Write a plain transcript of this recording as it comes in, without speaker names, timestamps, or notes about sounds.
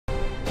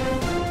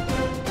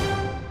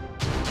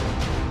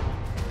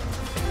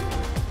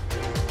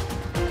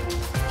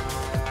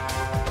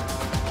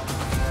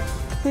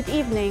Good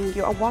evening.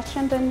 You are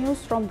watching the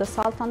news from the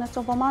Sultanate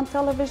of Oman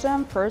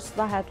television. First,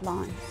 the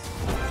headlines.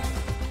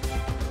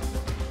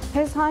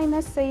 His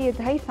Highness Sayyid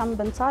Haytham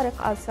bin Tariq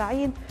Al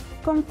Saeed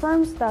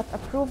confirms that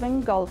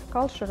approving Gulf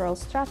cultural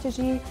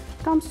strategy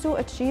comes to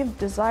achieve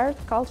desired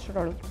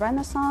cultural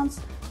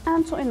renaissance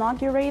and to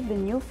inaugurate the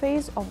new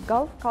phase of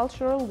Gulf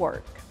cultural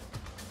work.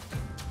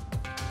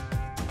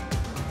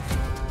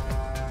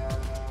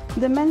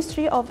 The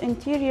Ministry of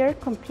Interior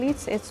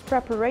completes its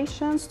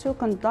preparations to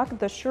conduct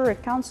the Shura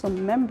Council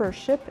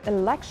membership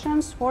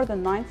elections for the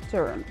 9th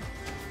term.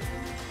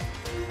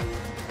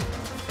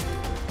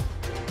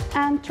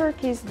 And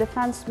Turkey's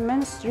Defense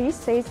Ministry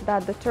says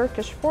that the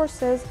Turkish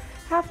forces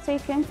have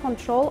taken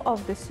control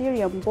of the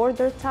Syrian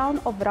border town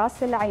of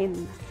Ras Al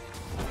Ain.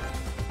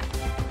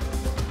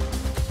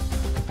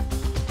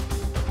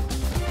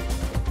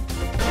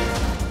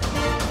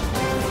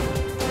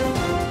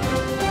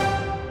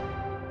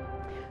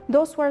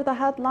 Those were the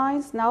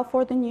headlines. Now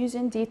for the news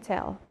in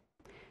detail.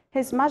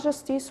 His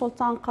Majesty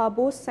Sultan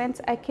Qaboos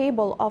sent a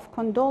cable of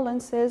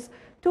condolences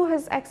to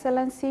His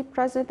Excellency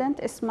President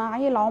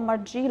Ismail Omar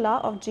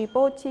Gila of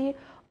Djibouti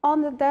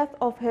on the death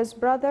of his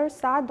brother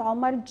Saad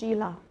Omar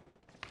Gila.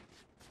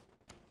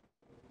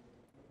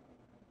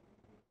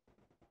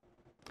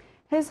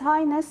 His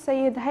Highness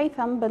Sayyid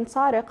Haytham bin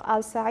Tariq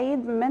Al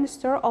Saeed,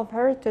 Minister of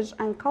Heritage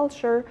and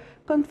Culture,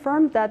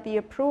 confirmed that the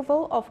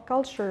approval of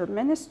culture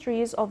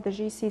ministries of the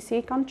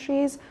GCC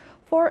countries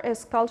for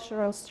its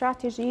cultural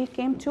strategy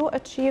came to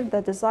achieve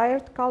the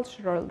desired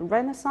cultural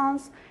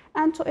renaissance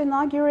and to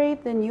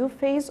inaugurate the new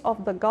phase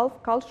of the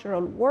Gulf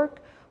cultural work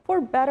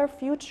for better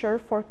future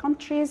for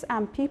countries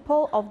and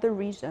people of the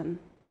region.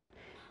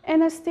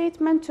 In a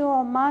statement to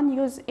Oman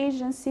News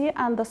Agency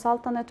and the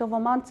Sultanate of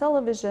Oman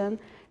television,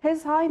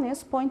 His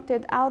Highness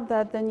pointed out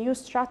that the new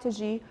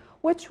strategy,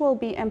 which will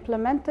be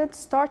implemented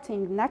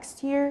starting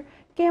next year,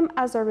 came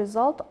as a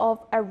result of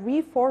a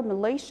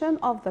reformulation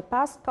of the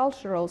past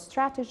cultural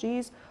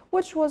strategies,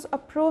 which was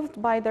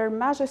approved by Their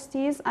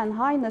Majesties and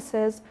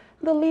Highnesses,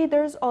 the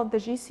leaders of the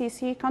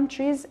GCC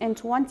countries in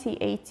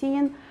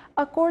 2018,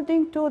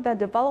 according to the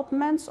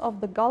developments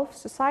of the Gulf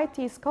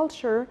society's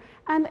culture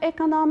and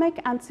economic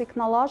and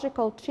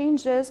technological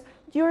changes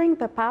during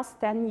the past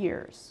 10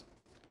 years.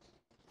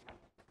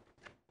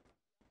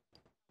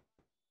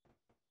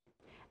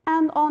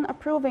 And on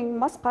approving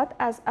Muscat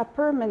as a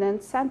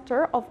permanent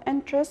center of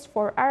interest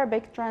for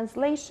Arabic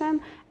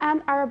translation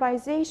and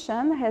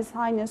Arabization, His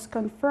Highness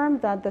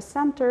confirmed that the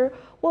center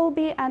will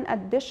be an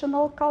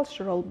additional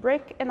cultural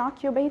brick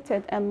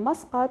incubated in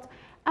Muscat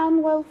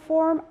and will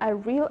form a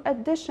real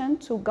addition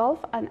to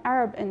Gulf and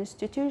Arab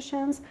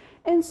institutions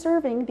in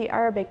serving the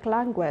Arabic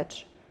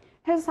language.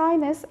 His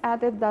Highness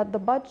added that the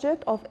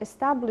budget of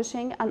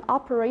establishing and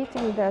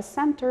operating the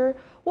center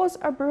was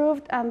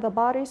approved and the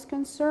bodies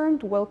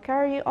concerned will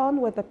carry on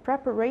with the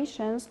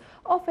preparations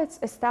of its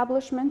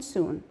establishment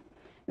soon.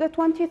 The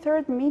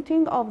 23rd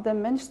meeting of the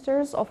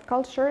Ministers of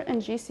Culture in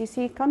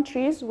GCC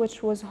countries,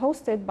 which was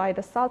hosted by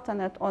the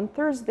Sultanate on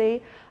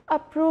Thursday,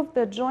 approved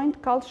the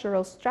Joint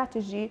Cultural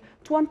Strategy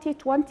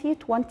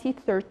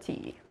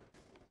 2020-2030.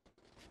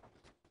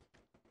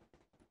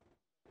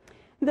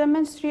 The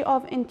Ministry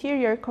of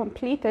Interior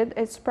completed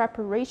its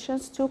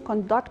preparations to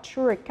conduct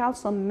Shura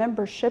Council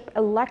membership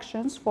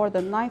elections for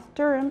the 9th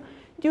term,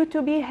 due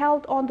to be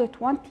held on the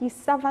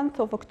 27th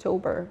of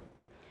October.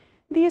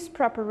 These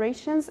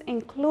preparations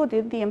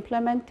included the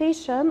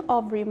implementation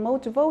of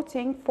remote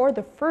voting for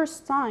the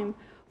first time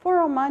for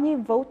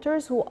Omani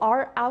voters who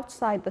are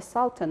outside the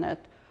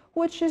Sultanate,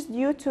 which is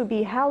due to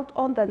be held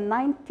on the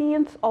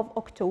 19th of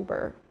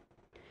October.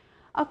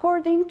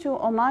 According to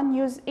Oman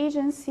News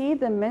Agency,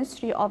 the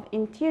Ministry of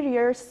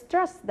Interior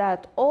stressed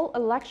that all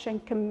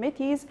election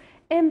committees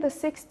in the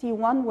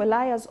 61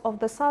 wilayas of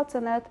the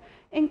Sultanate,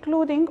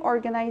 including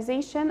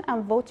organization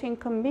and voting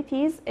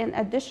committees, in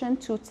addition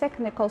to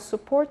technical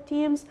support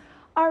teams,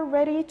 are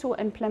ready to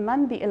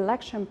implement the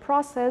election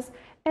process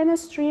in a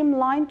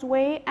streamlined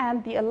way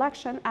and the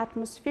election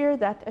atmosphere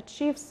that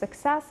achieves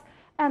success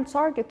and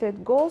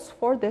targeted goals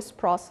for this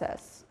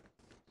process.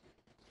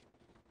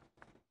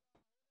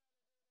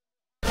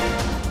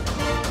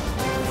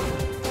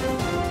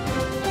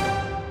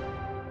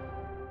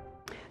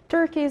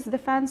 Turkey's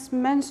Defense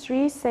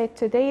Ministry said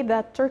today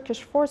that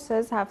Turkish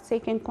forces have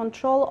taken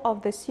control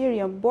of the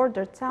Syrian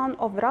border town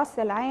of Ras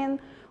Al Ain,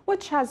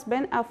 which has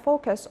been a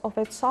focus of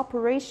its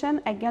operation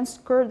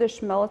against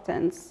Kurdish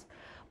militants.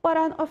 But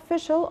an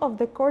official of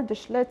the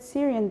Kurdish-led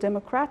Syrian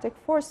Democratic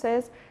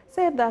Forces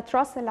said that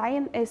Ras Al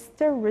Ain is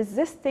still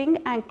resisting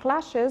and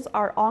clashes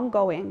are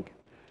ongoing.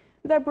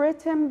 The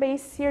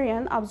Britain-based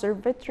Syrian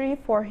Observatory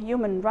for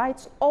Human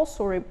Rights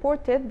also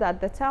reported that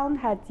the town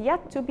had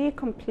yet to be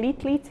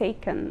completely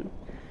taken.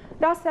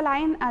 Ras Al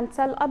Ain and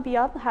Tel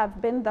Abyad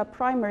have been the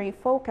primary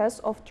focus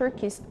of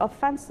Turkey's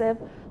offensive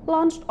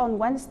launched on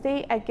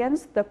Wednesday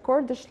against the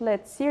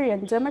Kurdish-led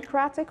Syrian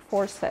Democratic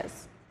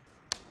Forces.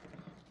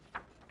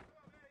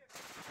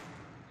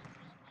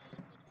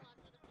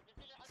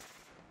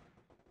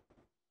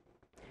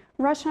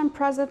 Russian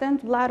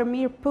President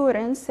Vladimir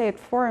Putin said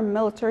foreign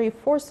military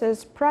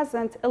forces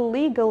present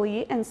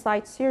illegally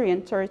inside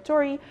Syrian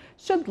territory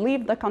should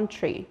leave the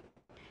country.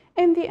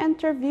 In the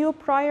interview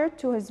prior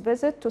to his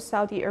visit to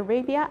Saudi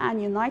Arabia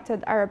and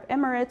United Arab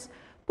Emirates,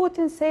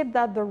 Putin said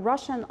that the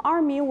Russian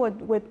army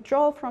would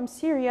withdraw from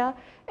Syria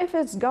if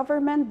its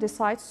government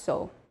decides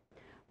so.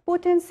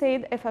 Putin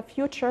said if a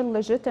future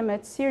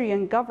legitimate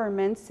Syrian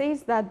government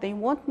says that they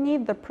won't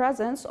need the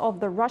presence of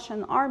the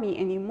Russian army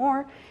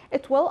anymore,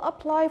 it will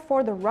apply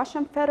for the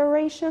Russian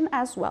Federation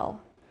as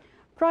well.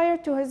 Prior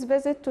to his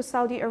visit to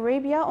Saudi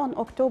Arabia on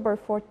October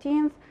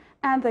 14th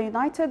and the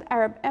United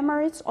Arab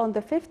Emirates on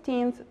the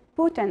 15th,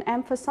 Putin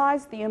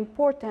emphasized the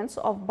importance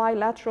of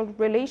bilateral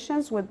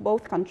relations with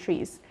both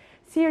countries.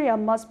 Syria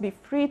must be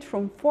freed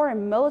from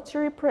foreign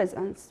military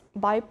presence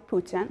by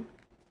Putin.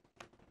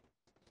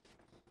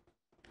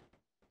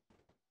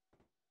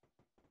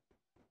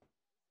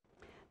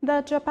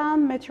 The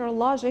Japan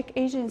Meteorological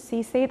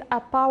Agency said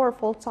a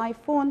powerful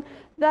typhoon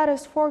that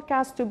is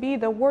forecast to be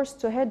the worst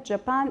to hit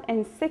Japan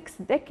in 6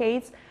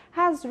 decades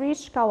has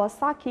reached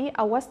Kawasaki,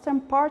 a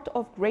western part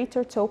of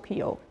Greater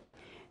Tokyo.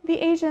 The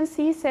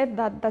agency said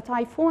that the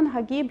typhoon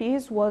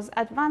Hagibis was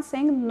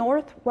advancing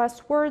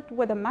northwestward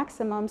with a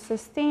maximum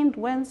sustained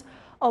winds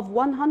of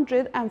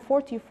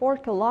 144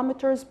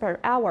 kilometers per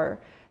hour,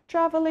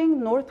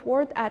 traveling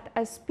northward at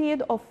a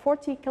speed of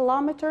 40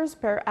 kilometers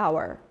per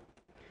hour.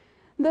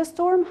 The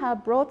storm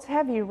had brought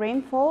heavy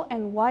rainfall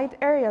in wide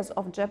areas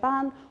of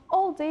Japan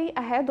all day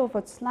ahead of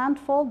its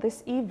landfall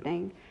this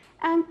evening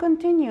and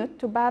continued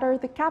to batter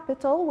the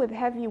capital with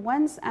heavy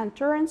winds and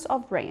torrents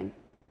of rain.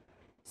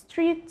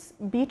 Streets,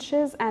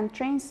 beaches, and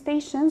train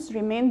stations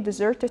remained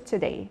deserted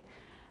today.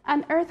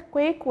 An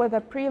earthquake with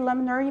a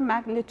preliminary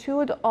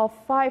magnitude of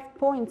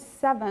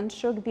 5.7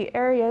 shook the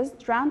areas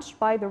drenched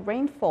by the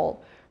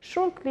rainfall.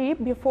 Shortly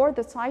before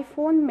the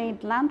typhoon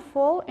made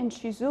landfall in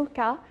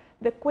Shizuoka,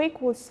 the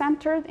quake was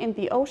centered in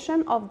the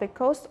ocean off the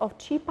coast of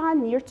Chiba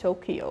near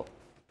Tokyo.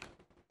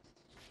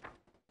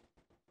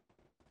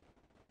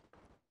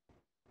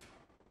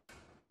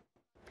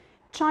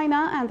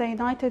 China and the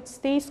United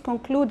States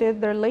concluded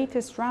their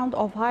latest round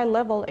of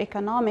high-level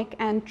economic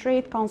and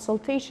trade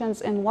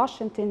consultations in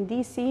Washington,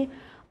 D.C.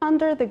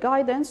 under the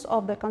guidance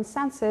of the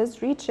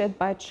consensus reached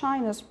by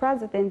China's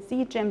President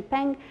Xi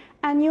Jinping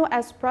and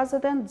U.S.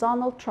 President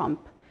Donald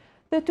Trump.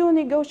 The two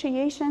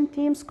negotiation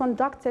teams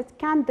conducted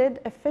candid,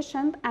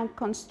 efficient, and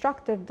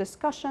constructive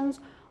discussions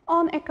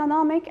on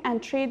economic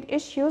and trade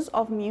issues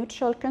of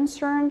mutual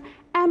concern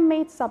and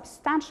made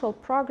substantial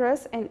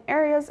progress in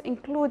areas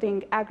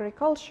including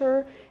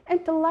agriculture,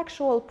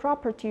 intellectual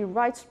property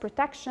rights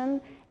protection,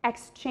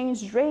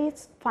 exchange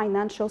rates,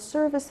 financial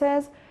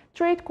services,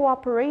 trade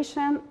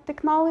cooperation,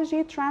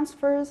 technology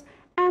transfers,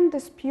 and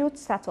dispute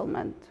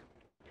settlement.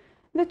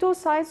 The two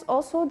sides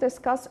also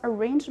discussed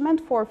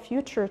arrangement for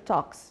future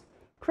talks.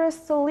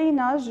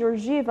 Kristalina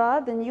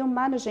Georgieva, the new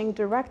managing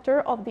director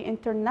of the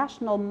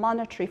International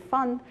Monetary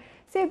Fund,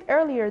 said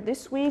earlier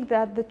this week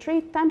that the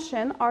trade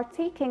tensions are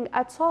taking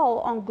a toll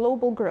on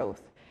global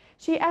growth.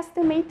 She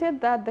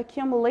estimated that the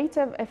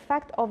cumulative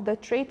effect of the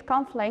trade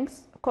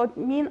conflicts could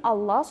mean a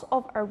loss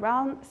of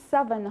around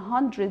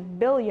 $700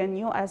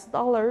 billion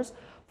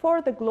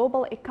for the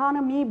global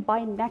economy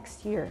by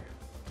next year.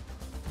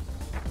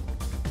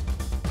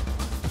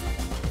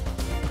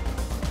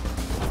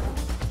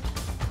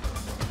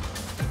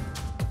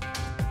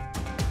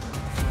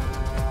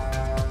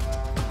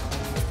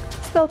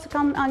 Still to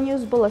come on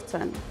News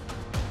Bulletin.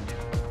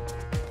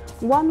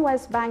 One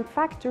West Bank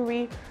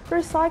factory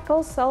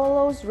recycles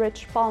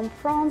cellulose-rich palm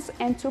fronds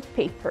into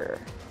paper.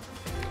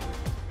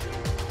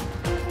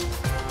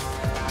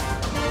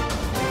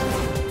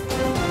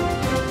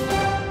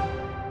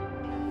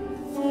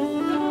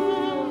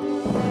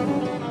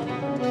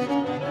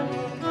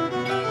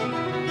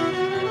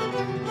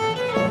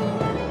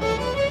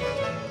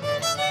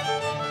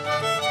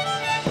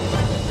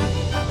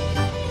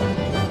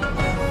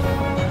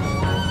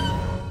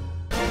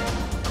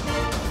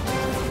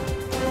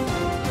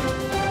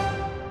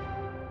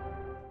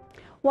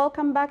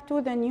 Welcome back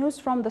to the news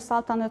from the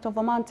Sultanate of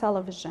Oman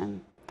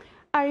television.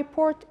 A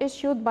report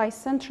issued by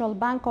Central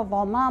Bank of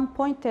Oman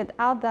pointed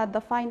out that the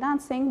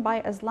financing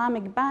by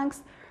Islamic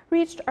banks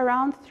reached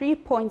around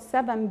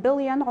 3.7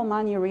 billion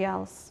Omani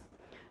riyals.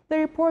 The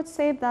report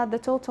said that the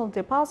total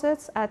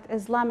deposits at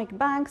Islamic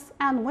banks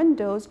and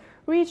windows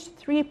reached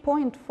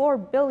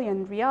 3.4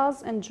 billion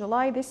riyals in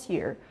July this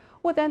year,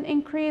 with an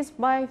increase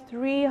by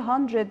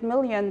 300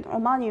 million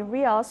Omani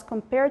riyals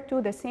compared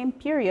to the same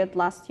period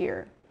last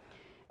year.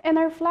 In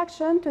a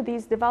reflection to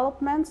these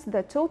developments,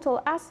 the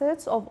total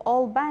assets of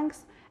all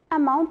banks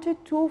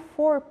amounted to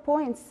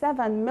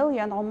 4.7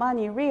 million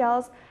Omani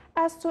riyals,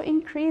 as to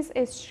increase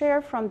its share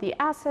from the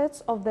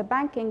assets of the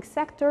banking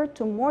sector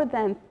to more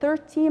than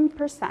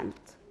 13%.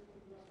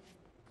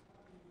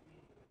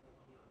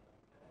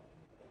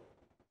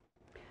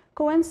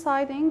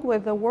 Coinciding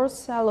with the world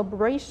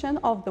celebration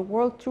of the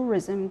World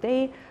Tourism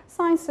Day,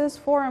 Sciences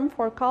Forum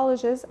for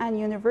Colleges and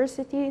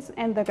Universities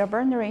in the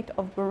Governorate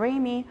of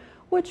Boremi,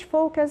 which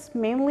focus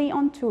mainly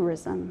on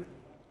tourism.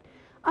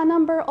 A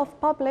number of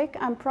public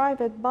and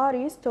private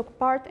bodies took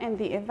part in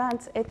the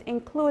event. It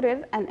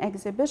included an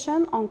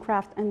exhibition on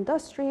craft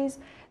industries,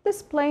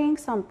 displaying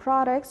some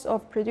products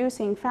of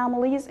producing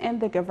families in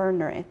the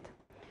Governorate.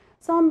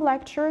 Some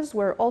lectures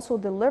were also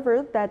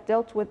delivered that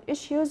dealt with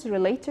issues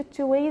related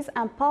to ways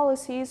and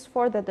policies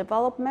for the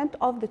development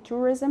of the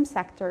tourism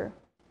sector.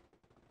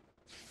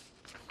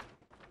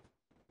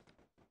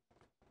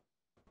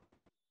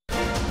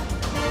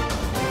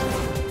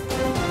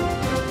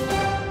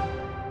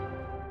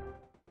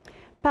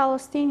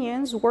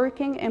 Palestinians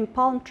working in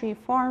palm tree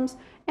farms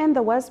in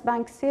the West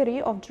Bank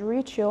city of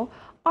Jericho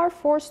are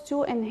forced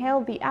to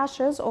inhale the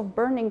ashes of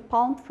burning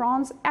palm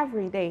fronds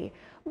every day,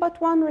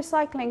 but one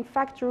recycling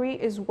factory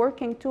is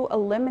working to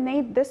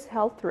eliminate this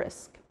health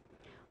risk.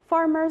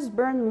 Farmers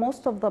burn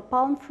most of the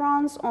palm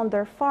fronds on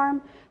their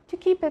farm to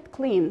keep it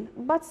clean,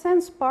 but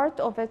sends part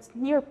of its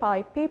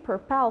nearby paper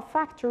pal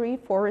factory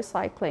for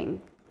recycling.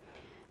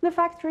 The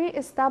factory,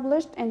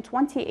 established in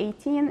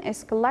 2018,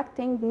 is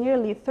collecting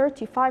nearly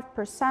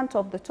 35%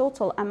 of the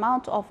total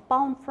amount of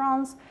palm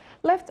fronds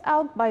left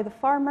out by the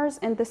farmers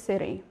in the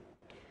city.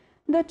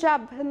 The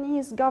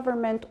Japanese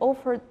government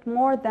offered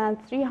more than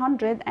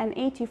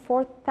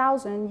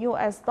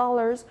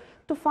 $384,000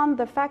 to fund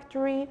the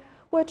factory,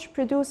 which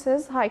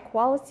produces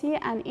high-quality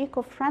and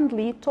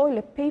eco-friendly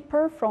toilet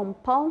paper from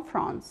palm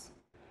fronds.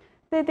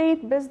 The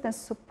date business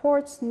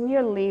supports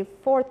nearly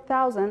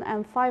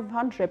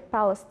 4,500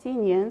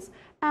 Palestinians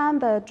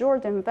and the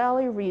Jordan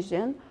Valley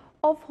region,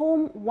 of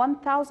whom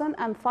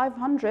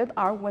 1,500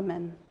 are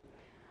women.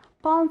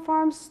 Palm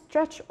farms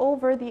stretch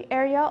over the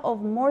area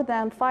of more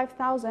than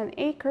 5,000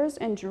 acres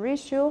in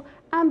Jericho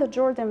and the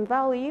Jordan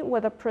Valley,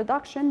 with a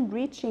production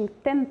reaching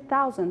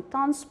 10,000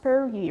 tons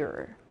per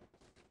year.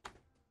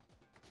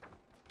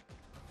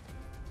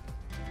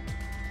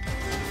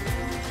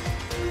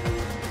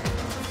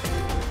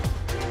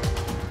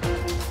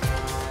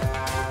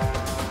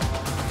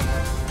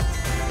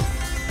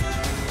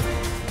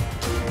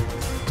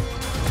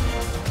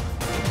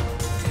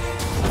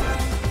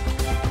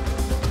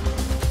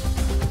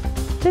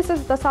 This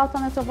is the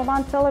Sultanate of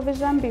Oman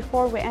television.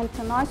 Before we end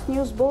tonight's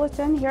news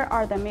bulletin, here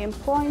are the main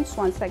points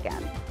once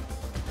again.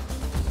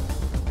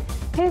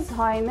 His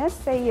Highness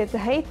Sayyid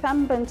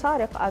Haytham bin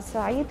Tariq Al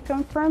Saeed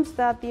confirms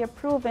that the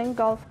approving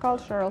Gulf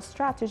cultural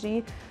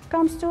strategy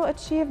comes to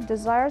achieve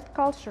desired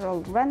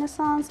cultural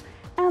renaissance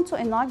and to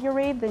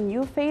inaugurate the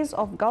new phase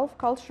of Gulf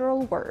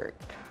cultural work.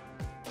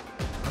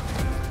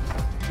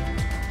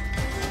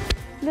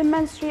 The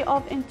Ministry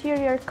of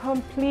Interior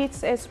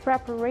completes its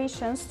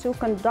preparations to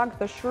conduct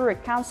the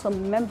Shura Council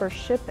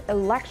membership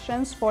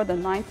elections for the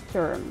 9th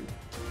term.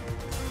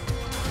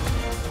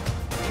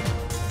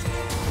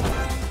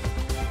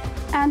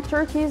 And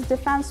Turkey's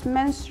Defense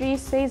Ministry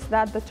says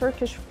that the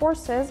Turkish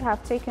forces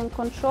have taken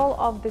control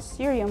of the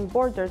Syrian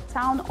border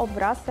town of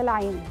Ras Al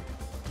Ain.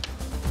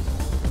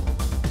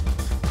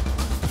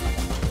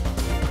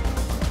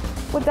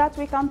 With that,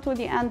 we come to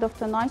the end of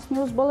tonight's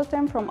news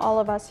bulletin. From all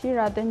of us here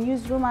at the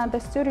newsroom and the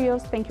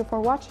studios, thank you for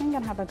watching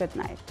and have a good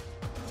night.